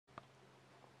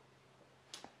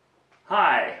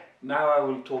Hi, now I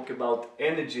will talk about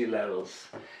energy levels.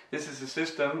 This is a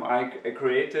system I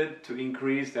created to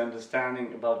increase the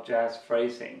understanding about jazz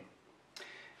phrasing.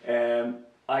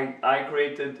 I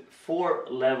created 4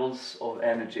 levels of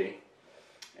energy.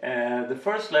 The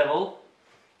first level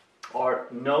are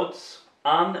notes,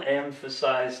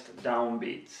 unemphasized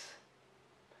downbeats.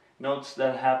 Notes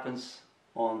that happens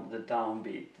on the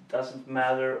downbeat. It doesn't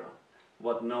matter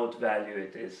what note value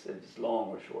it is, if it's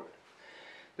long or short.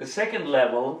 The second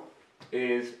level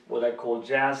is what I call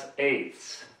jazz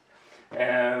eighths,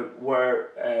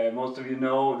 where most of you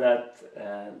know that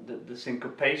the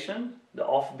syncopation, the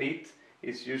offbeat,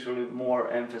 is usually more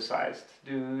emphasized.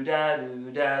 Do da do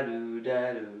da do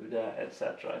da do da,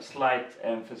 etc. A slight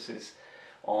emphasis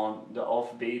on the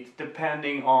offbeat,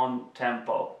 depending on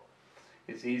tempo.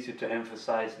 It's easier to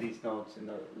emphasize these notes in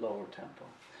the lower tempo.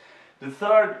 The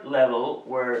third level,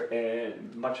 where a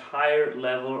much higher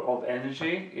level of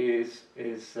energy is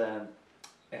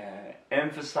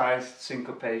emphasized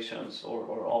syncopations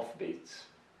or offbeats.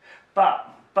 Ba,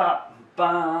 ba,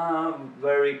 ba,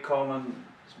 very common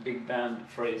big band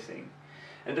phrasing.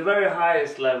 And the very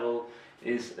highest level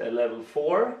is level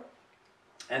 4,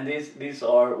 and these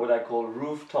are what I call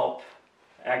rooftop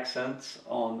accents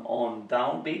on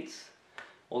downbeats,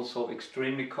 also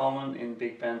extremely common in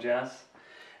big band jazz.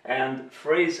 And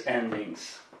phrase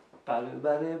endings. Do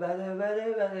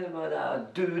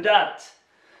that.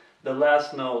 The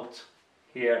last note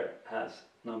here has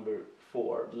number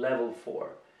 4, level 4.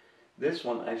 This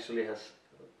one actually has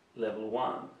level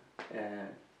 1,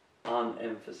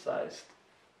 unemphasized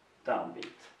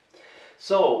downbeat.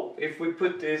 So if we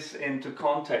put this into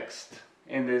context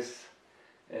in this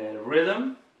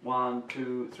rhythm, 1,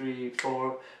 2, 3,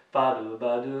 4, ba-do,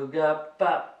 ba-do, ga,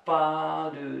 ba,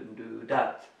 ba, do, do,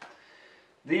 that.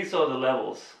 These are the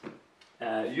levels.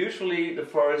 Usually the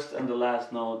first and the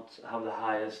last note have the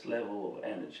highest level of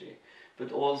energy,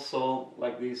 but also,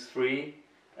 like these 3,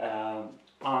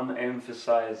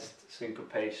 unemphasized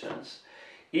syncopations.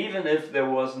 Even if there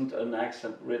wasn't an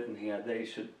accent written here, they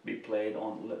should be played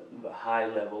on the high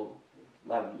level,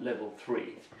 level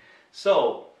 3.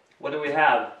 So, what do we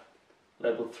have?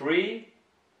 Level 3,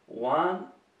 1,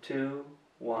 2,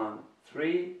 1,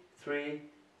 3, 3,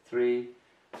 3,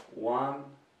 1,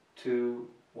 2,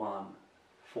 1,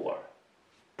 4.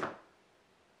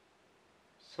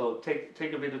 So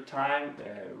take a bit of time,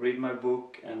 read my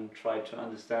book and try to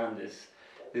understand this.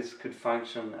 This could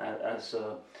function as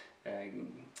a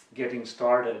getting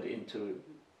started into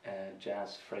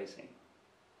jazz phrasing.